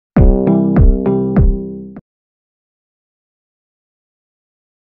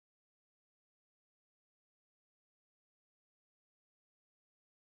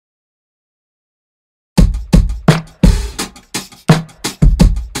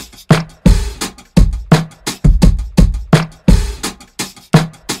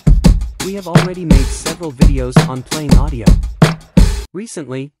we have already made several videos on playing audio.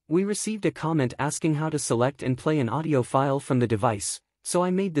 Recently, we received a comment asking how to select and play an audio file from the device, so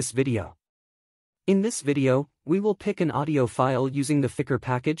I made this video. In this video, we will pick an audio file using the Flutter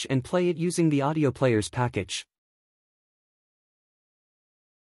package and play it using the AudioPlayers package.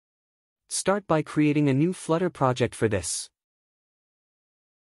 Start by creating a new Flutter project for this.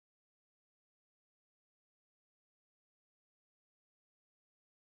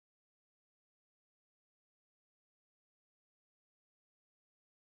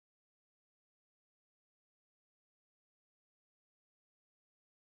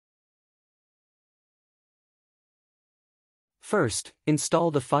 First, install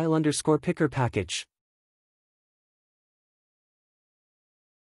the file_picker package.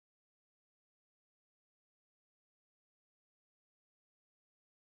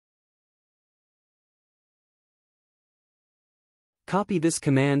 Copy this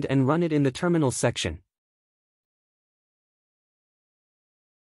command and run it in the terminal section.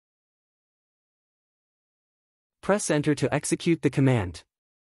 Press Enter to execute the command.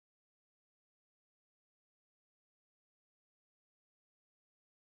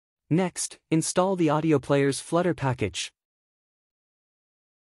 Next, install the AudioPlayers Flutter package.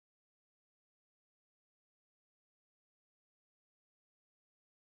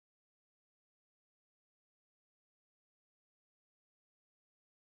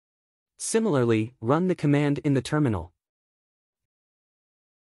 Similarly, run the command in the terminal.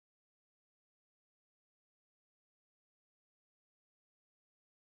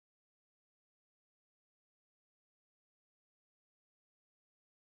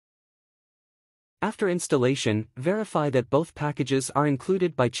 After installation, verify that both packages are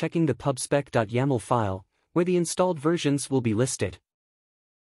included by checking the pubspec.yaml file, where the installed versions will be listed.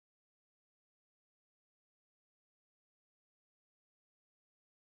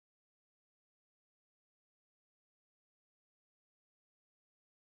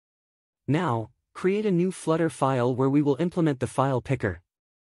 Now, create a new Flutter file where we will implement the file picker.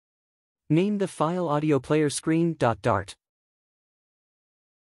 Name the file audioplayerScreen.dart.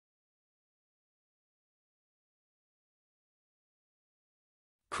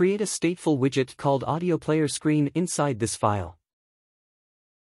 Create a stateful widget called AudioPlayerScreen inside this file.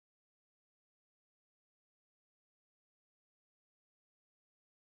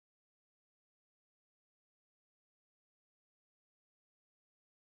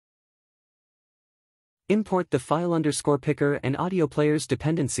 Import the file_picker and AudioPlayers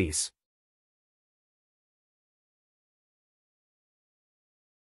dependencies.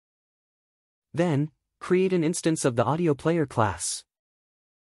 Then, create an instance of the AudioPlayer class.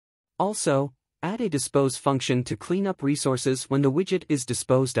 Also, add a dispose function to clean up resources when the widget is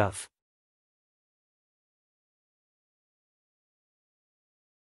disposed of.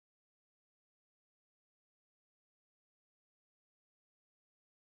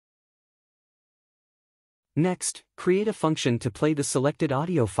 Next, create a function to play the selected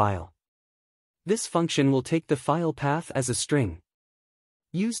audio file. This function will take the file path as a string.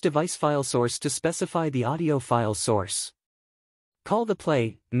 Use device file source to specify the audio file source. Call the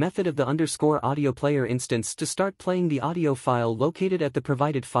play method of the _AudioPlayer instance to start playing the audio file located at the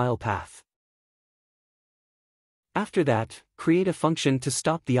provided file path. After that, create a function to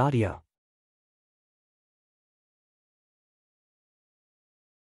stop the audio.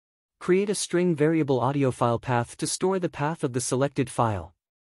 Create a string variable audio file path to store the path of the selected file.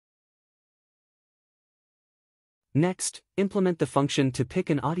 Next, implement the function to pick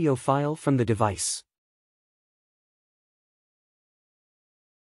an audio file from the device.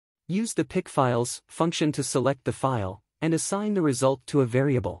 Use the pick files function to select the file, and assign the result to a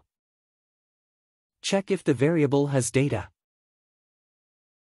variable. Check if the variable has data.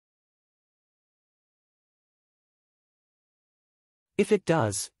 If it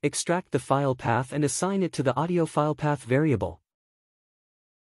does, extract the file path and assign it to the audio file path variable.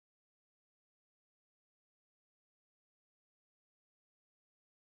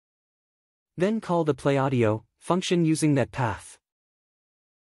 Then call the playAudio function using that path.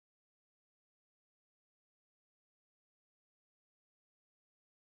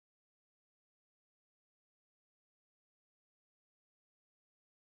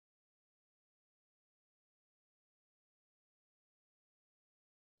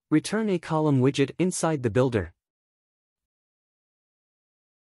 Return a column widget inside the builder.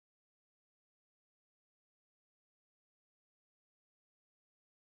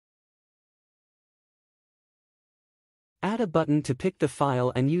 Add a button to pick the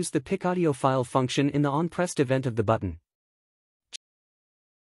file and use the pickAudioFile function in the onPressed event of the button.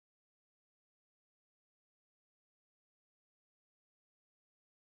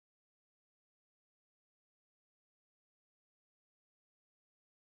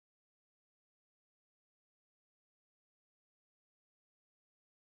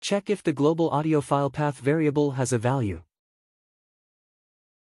 Check if the global audio file path variable has a value.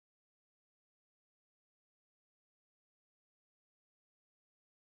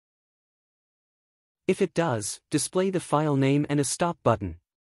 If it does, display the file name and a stop button.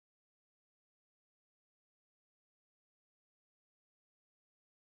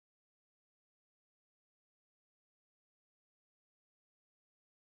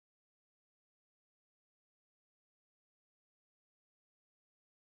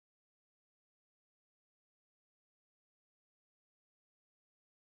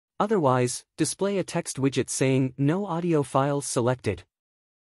 Otherwise, display a text widget saying "No audio files selected."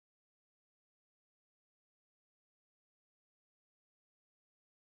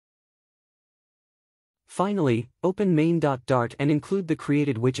 Finally, open main.dart and include the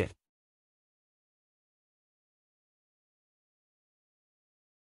created widget.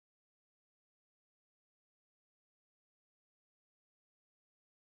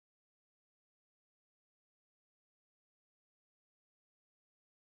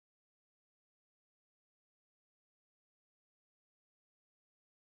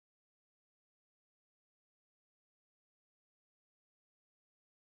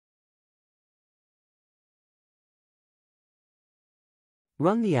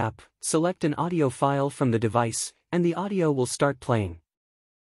 Run the app, select an audio file from the device, and the audio will start playing.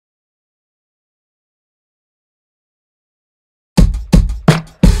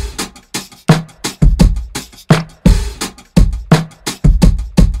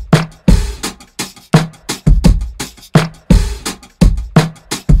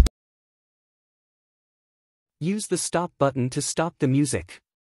 Use the stop button to stop the music.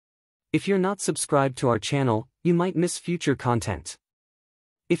 If you're not subscribed to our channel, you might miss future content.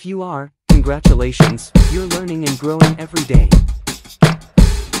 If you are, congratulations, you're learning and growing every day.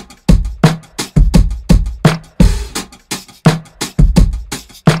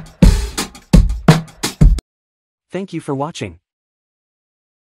 Thank you for watching.